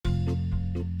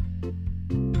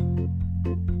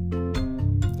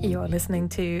You're listening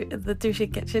to the Do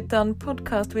Shit Get Shit Done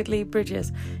podcast with Lee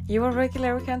Bridges, your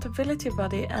regular accountability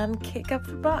buddy and kick up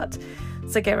the butt.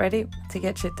 So get ready to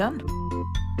get shit done.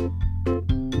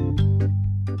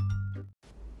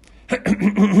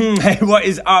 Hey, what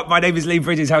is up? My name is Lee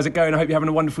Bridges. How's it going? I hope you're having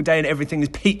a wonderful day and everything is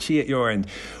peachy at your end.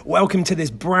 Welcome to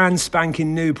this brand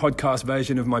spanking new podcast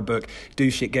version of my book, Do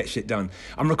Shit Get Shit Done.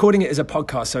 I'm recording it as a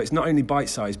podcast, so it's not only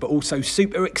bite-sized, but also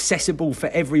super accessible for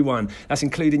everyone. That's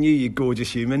including you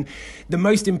gorgeous human. The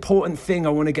most important thing I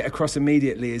want to get across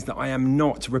immediately is that I am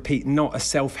not a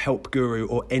self-help guru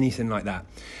or anything like that.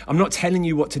 I'm not telling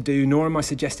you what to do, nor am I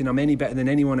suggesting I'm any better than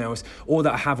anyone else or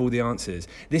that I have all the answers.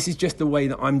 This is just the way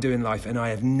that I'm doing life, and I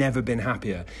have never been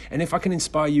happier. And if I can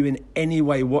inspire you in any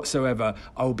way whatsoever,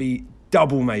 I'll be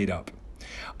double made up.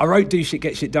 I wrote Do Shit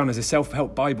Get Shit Done as a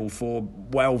self-help Bible for,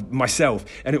 myself,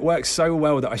 and it worked so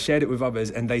well that I shared it with others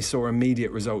and they saw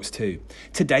immediate results too.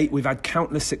 To date, we've had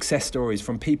countless success stories,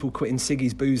 from people quitting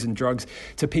ciggies, booze and drugs,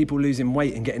 to people losing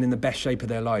weight and getting in the best shape of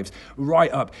their lives,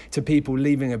 right up to people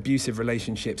leaving abusive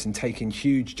relationships and taking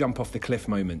huge jump off the cliff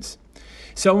moments.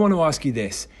 So I want to ask you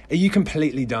this: are you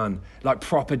completely done? Like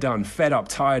proper done, fed up,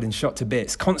 tired and shot to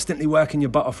bits, constantly working your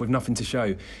butt off with nothing to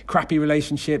show? Crappy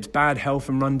relationships, bad health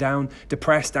and run down,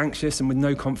 depressed, anxious and with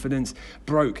no confidence,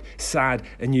 broke, sad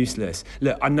and useless.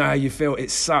 Look, I know how you feel.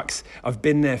 It sucks. I've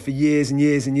been there for years and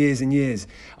years and years and years.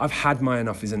 I've had my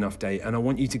enough is enough day, and I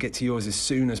want you to get to yours as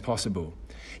soon as possible.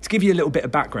 To give you a little bit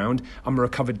of background, I'm a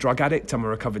recovered drug addict, I'm a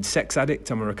recovered sex addict,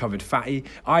 I'm a recovered fatty.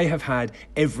 I have had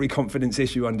every confidence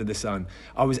issue under the sun.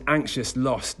 I was anxious,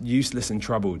 lost, useless and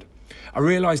troubled. I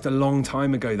realised a long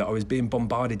time ago that I was being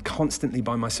bombarded constantly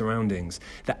by my surroundings.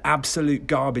 The absolute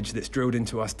garbage that's drilled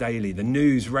into us daily, the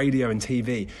news, radio and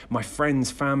TV, my friends,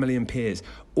 family and peers,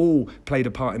 all played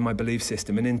a part in my belief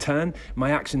system, and in turn, my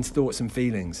actions, thoughts and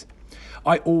feelings.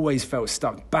 I always felt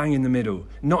stuck bang in the middle.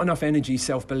 Not enough energy,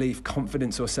 self-belief,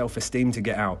 confidence or self-esteem to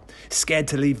get out. Scared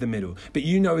to leave the middle. But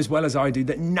you know as well as I do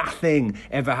that nothing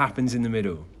ever happens in the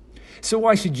middle. So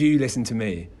why should you listen to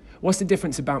me? What's the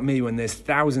difference about me when there's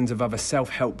thousands of other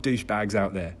self-help douchebags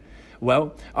out there?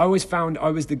 Well, I always found I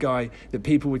was the guy that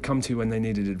people would come to when they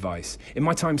needed advice. In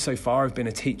my time so far, I've been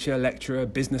a teacher, lecturer,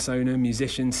 business owner,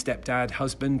 musician, stepdad,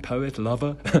 husband, poet,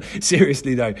 lover.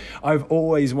 Seriously though, I've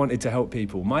always wanted to help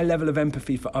people. My level of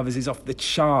empathy for others is off the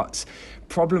charts.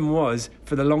 Problem was,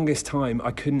 for the longest time, I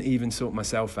couldn't even sort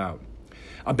myself out.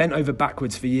 I bent over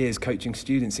backwards for years coaching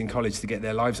students in college to get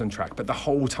their lives on track, but the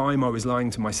whole time I was lying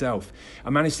to myself.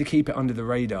 I managed to keep it under the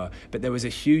radar, but there was a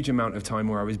huge amount of time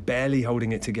where I was barely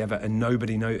holding it together and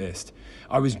nobody noticed.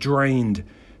 I was drained,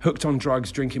 hooked on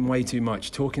drugs, drinking way too much,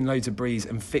 talking loads of breeze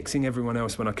and fixing everyone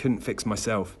else when I couldn't fix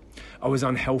myself. I was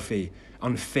unhealthy,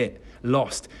 unfit,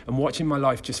 lost, and watching my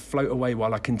life just float away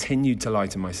while I continued to lie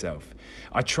to myself.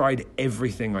 I tried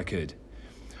everything I could.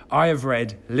 I have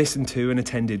read, listened to and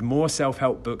attended more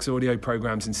self-help books, audio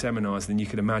programs and seminars than you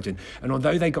could imagine. And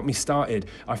although they got me started,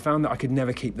 I found that I could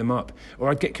never keep them up, or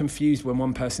I'd get confused when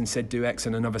one person said do X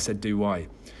and another said do Y.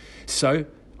 So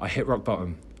I hit rock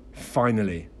bottom,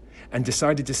 finally, and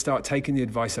decided to start taking the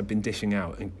advice I've been dishing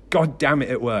out. And God damn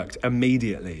it worked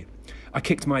immediately. I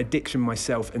kicked my addiction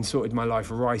myself and sorted my life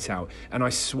right out. And I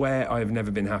swear I have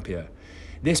never been happier.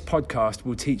 This podcast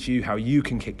will teach you how you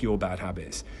can kick your bad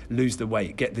habits, lose the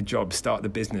weight, get the job, start the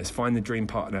business, find the dream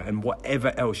partner, and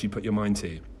whatever else you put your mind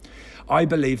to. I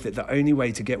believe that the only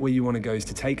way to get where you want to go is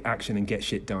to take action and get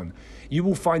shit done. You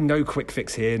will find no quick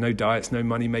fix here, no diets, no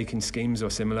money-making schemes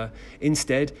or similar.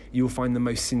 Instead, you will find the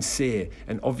most sincere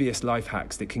and obvious life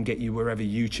hacks that can get you wherever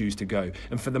you choose to go,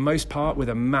 and for the most part, with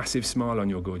a massive smile on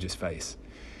your gorgeous face.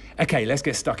 Okay, let's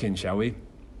get stuck in, shall we?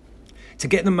 To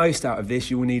get the most out of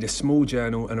this, you will need a small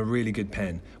journal and a really good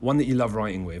pen, one that you love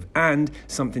writing with, and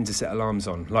something to set alarms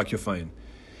on, like your phone.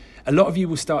 A lot of you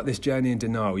will start this journey in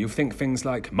denial. You'll think things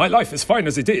like, my life is fine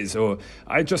as it is, or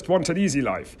I just want an easy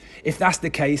life. If that's the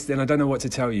case, then I don't know what to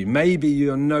tell you. Maybe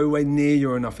you're nowhere near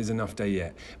your enough is enough day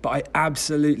yet, but I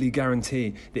absolutely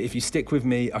guarantee that if you stick with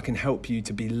me, I can help you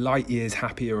to be light years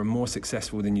happier and more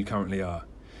successful than you currently are.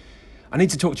 I need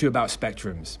to talk to you about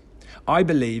spectrums. I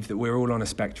believe that we're all on a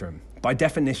spectrum. By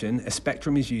definition, a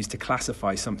spectrum is used to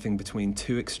classify something between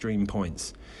two extreme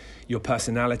points. Your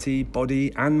personality,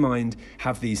 body, and mind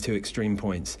have these two extreme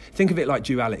points. Think of it like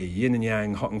duality, yin and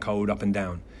yang, hot and cold, up and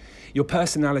down. Your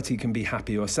personality can be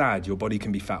happy or sad, your body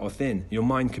can be fat or thin, your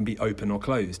mind can be open or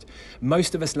closed.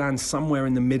 Most of us land somewhere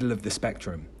in the middle of the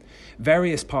spectrum.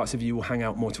 Various parts of you will hang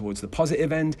out more towards the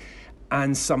positive end,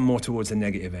 and some more towards the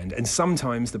negative end. And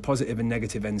sometimes the positive and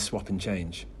negative ends swap and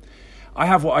change. I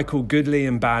have what I call goodly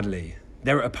and badly.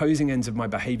 They're at opposing ends of my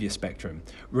behaviour spectrum.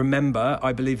 Remember,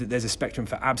 I believe that there's a spectrum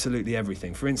for absolutely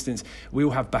everything. For instance, we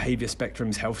all have behaviour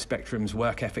spectrums, health spectrums,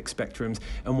 work ethic spectrums,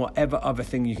 and whatever other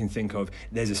thing you can think of,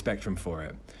 there's a spectrum for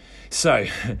it. So,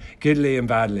 goodly and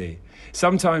badly.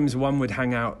 Sometimes one would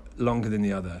hang out longer than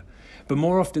the other. But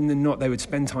more often than not, they would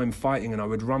spend time fighting, and I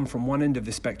would run from one end of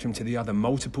the spectrum to the other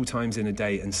multiple times in a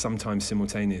day and sometimes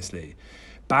simultaneously.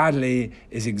 Badly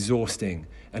is exhausting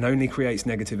and only creates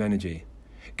negative energy.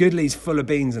 Goodly's full of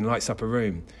beans and lights up a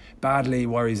room. Badly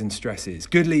worries and stresses.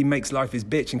 Goodly makes life his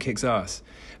bitch and kicks ass.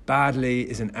 Badly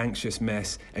is an anxious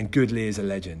mess, and goodly is a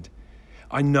legend.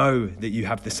 I know that you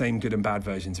have the same good and bad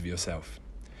versions of yourself.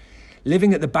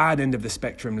 Living at the bad end of the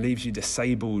spectrum leaves you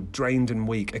disabled, drained and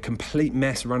weak, a complete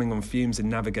mess running on fumes and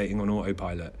navigating on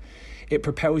autopilot. It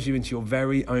propels you into your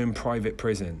very own private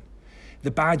prison.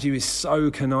 The bad you is so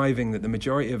conniving that the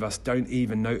majority of us don't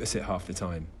even notice it half the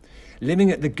time. Living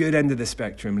at the good end of the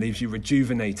spectrum leaves you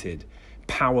rejuvenated,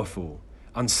 powerful,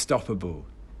 unstoppable,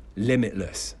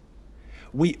 limitless.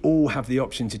 We all have the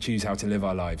option to choose how to live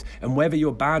our lives, and whether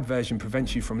your bad version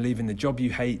prevents you from leaving the job you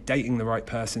hate, dating the right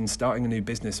person, starting a new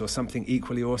business or something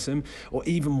equally awesome, or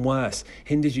even worse,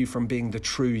 hinders you from being the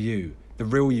true you, the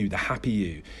real you, the happy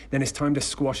you, then it's time to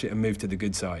squash it and move to the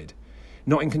good side.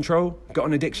 Not in control? Got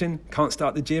an addiction? Can't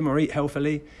start the gym or eat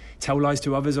healthily? Tell lies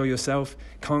to others or yourself?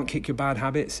 Can't kick your bad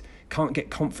habits? Can't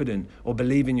get confident or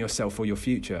believe in yourself or your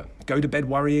future? Go to bed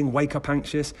worrying, wake up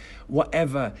anxious?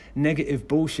 Whatever negative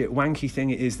bullshit wanky thing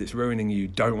it is that's ruining you,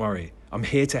 don't worry. I'm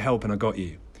here to help and I got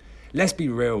you. Let's be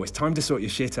real, it's time to sort your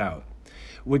shit out.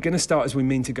 We're going to start as we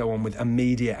mean to go on with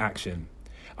immediate action.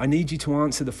 I need you to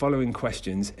answer the following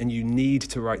questions, and you need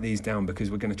to write these down because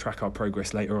we're going to track our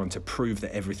progress later on to prove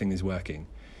that everything is working.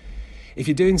 If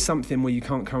you're doing something where you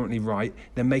can't currently write,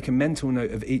 then make a mental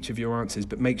note of each of your answers,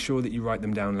 but make sure that you write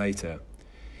them down later.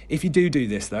 If you do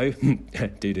this though,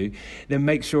 then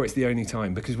make sure it's the only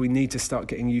time, because we need to start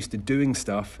getting used to doing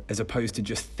stuff as opposed to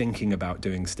just thinking about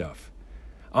doing stuff.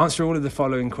 Answer all of the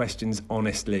following questions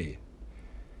honestly.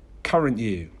 Current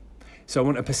you. So I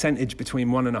want a percentage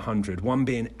between 1 and 100, 1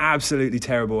 being absolutely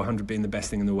terrible, 100 being the best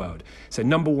thing in the world. So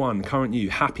number 1, current you,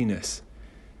 happiness.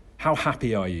 How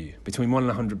happy are you? Between 1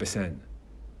 and 100%.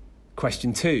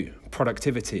 Question 2,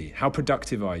 productivity. How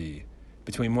productive are you?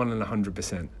 Between 1 and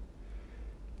 100%.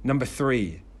 Number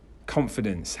 3,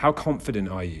 confidence. How confident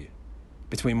are you?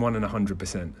 Between 1 and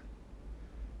 100%.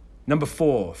 Number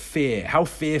 4, fear. How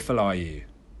fearful are you?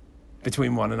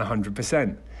 Between 1 and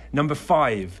 100%. Number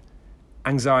 5,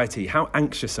 anxiety. How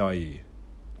anxious are you?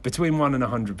 Between 1 and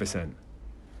 100%.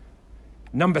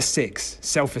 Number 6,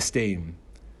 self-esteem.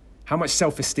 How much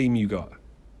self-esteem you got?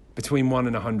 Between 1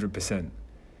 and 100%.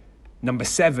 Number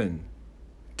 7,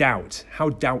 doubt. How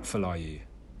doubtful are you?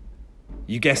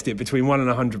 You guessed it, between 1 and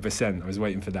 100%. I was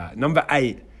waiting for that. Number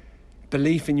 8,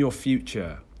 belief in your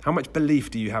future. How much belief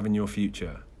do you have in your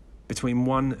future? Between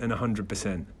 1 and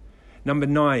 100%. Number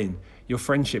 9, your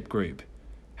friendship group.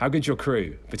 How good's your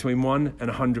crew? Between 1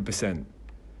 and 100%.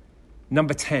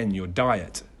 Number 10, your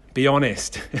diet. Be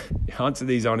honest. Answer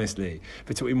these honestly.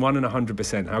 Between 1 and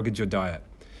 100%, how good's your diet?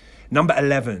 Number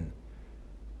 11,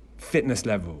 fitness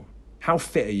level. How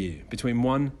fit are you? Between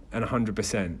 1 and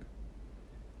 100%.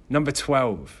 Number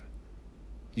 12,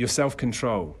 your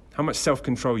self-control. How much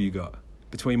self-control you got?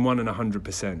 Between 1 and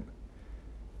 100%.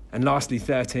 And lastly,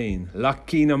 13,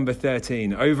 lucky number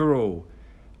 13, overall,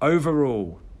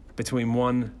 between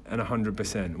 1 and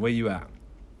 100%. Where you at?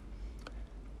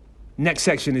 Next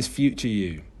section is future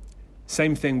you.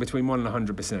 Same thing, between 1 and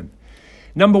 100%.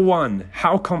 Number 1,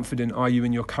 how confident are you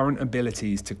in your current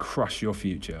abilities to crush your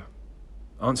future?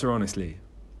 Answer honestly.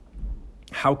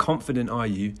 How confident are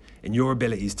you in your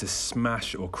abilities to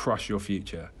smash or crush your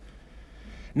future?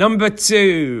 Number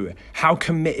 2, how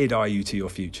committed are you to your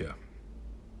future?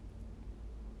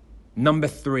 Number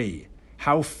 3,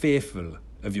 how fearful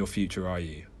of your future are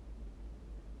you?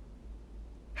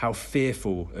 How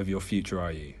fearful of your future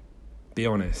are you? Be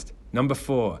honest. Number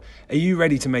 4, are you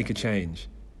ready to make a change?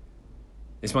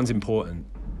 This one's important.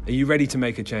 Are you ready to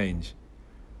make a change?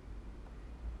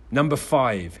 Number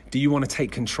 5, do you want to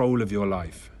take control of your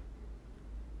life?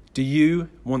 Do you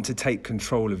want to take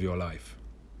control of your life?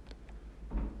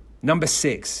 Number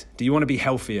 6, do you want to be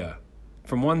healthier?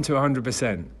 From 1 to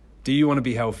 100%, do you want to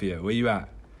be healthier? Where you at?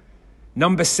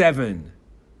 Number 7,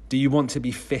 do you want to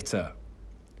be fitter?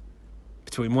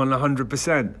 Between 1 and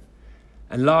 100%.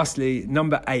 And lastly,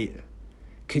 number 8,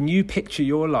 can you picture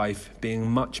your life being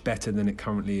much better than it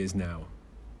currently is now?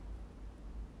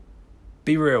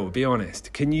 Be real, be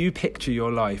honest. Can you picture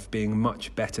your life being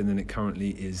much better than it currently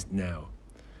is now?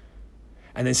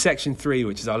 And then section 3,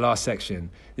 which is our last section,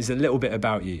 is a little bit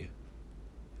about you.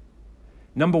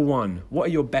 Number 1, what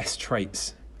are your best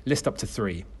traits? List up to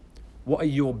 3. What are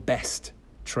your best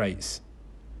traits?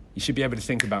 You should be able to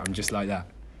think about them just like that.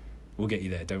 We'll get you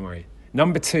there, don't worry.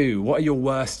 Number 2, what are your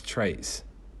worst traits?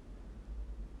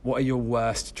 What are your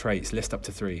worst traits? List up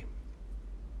to 3.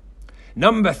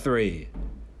 Number 3,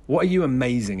 what are you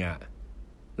amazing at?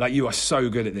 Like, you are so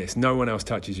good at this. No one else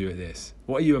touches you at this.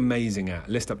 What are you amazing at?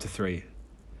 List up to 3.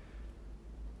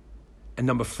 And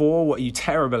number 4, what are you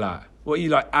terrible at? What are you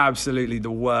like absolutely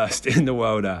the worst in the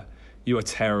world at? You are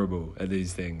terrible at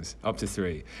these things. Up to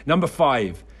 3. Number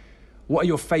 5, what are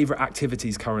your favorite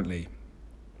activities currently?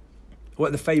 What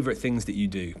are the favorite things that you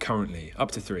do currently?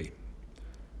 Up to 3.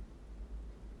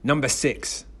 Number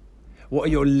 6, what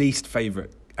are your least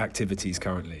favorite activities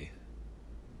currently?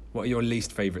 What are your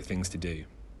least favorite things to do?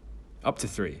 Up to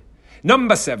 3.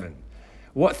 Number 7,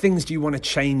 what things do you want to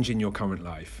change in your current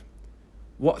life?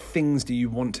 What things do you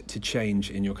want to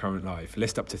change in your current life?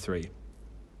 List up to 3.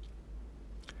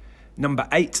 Number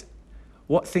 8,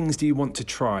 what things do you want to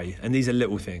try? And these are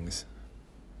little things.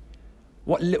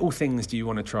 What little things do you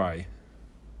want to try?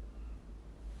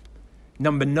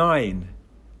 Number 9,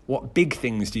 what big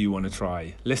things do you want to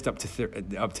try? List up to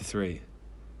 3.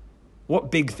 What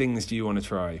big things do you want to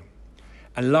try?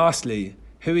 And lastly,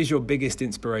 who is your biggest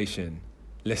inspiration?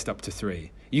 List up to 3.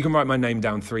 You can write my name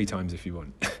down 3 times if you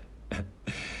want.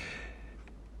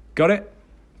 Got it?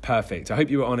 Perfect. I hope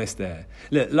you were honest there.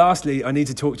 Look, lastly, I need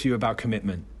to talk to you about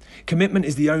commitment. Commitment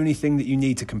is the only thing that you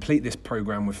need to complete this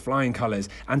program with flying colours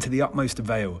and to the utmost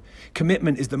avail.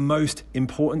 Commitment is the most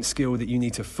important skill that you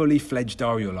need to fully fledged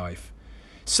your life.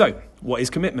 So, what is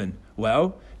commitment?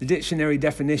 Well, the dictionary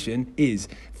definition is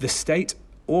the state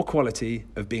or quality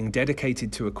of being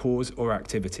dedicated to a cause or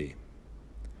activity.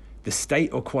 The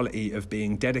state or quality of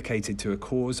being dedicated to a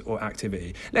cause or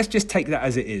activity. Let's just take that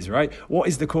as it is, right? What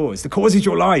is the cause? The cause is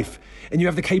your life, and you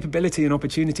have the capability and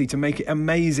opportunity to make it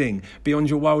amazing beyond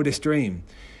your wildest dream.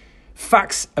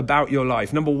 Facts about your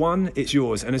life. Number 1, it's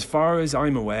yours. And as far as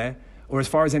I'm aware, or as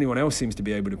far as anyone else seems to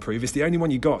be able to prove, it's the only one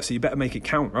you got, so you better make it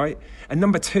count, right? And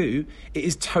number 2, it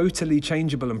is totally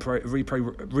changeable and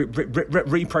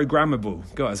reprogrammable,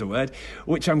 God, that's a word,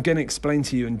 which I'm going to explain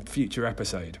to you in future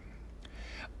episode.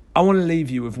 I want to leave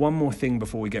you with one more thing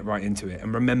before we get right into it,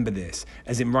 and remember this,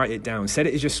 as in write it down. Set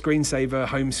it as your screensaver,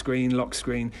 home screen, lock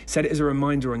screen. Set it as a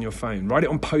reminder on your phone. Write it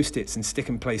on Post-its and stick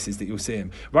in places that you'll see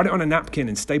them. Write it on a napkin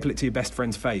and staple it to your best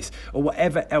friend's face, or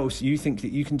whatever else you think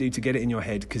that you can do to get it in your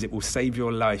head, because it will save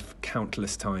your life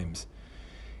countless times.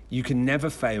 You can never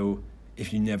fail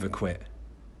if you never quit.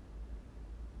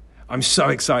 I'm so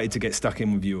excited to get stuck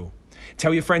in with you all.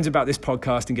 Tell your friends about this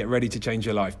podcast and get ready to change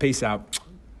your life. Peace out.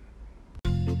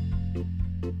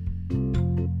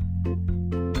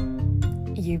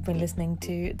 You've been listening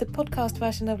to the podcast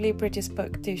version of Lee Bridges'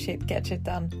 book, Do Shit, Get Shit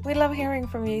Done. We love hearing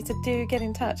from you, so do get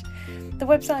in touch. The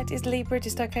website is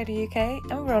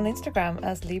leebridges.co.uk and we're on Instagram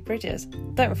as Lee Bridges.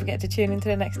 Don't forget to tune into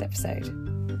the next episode.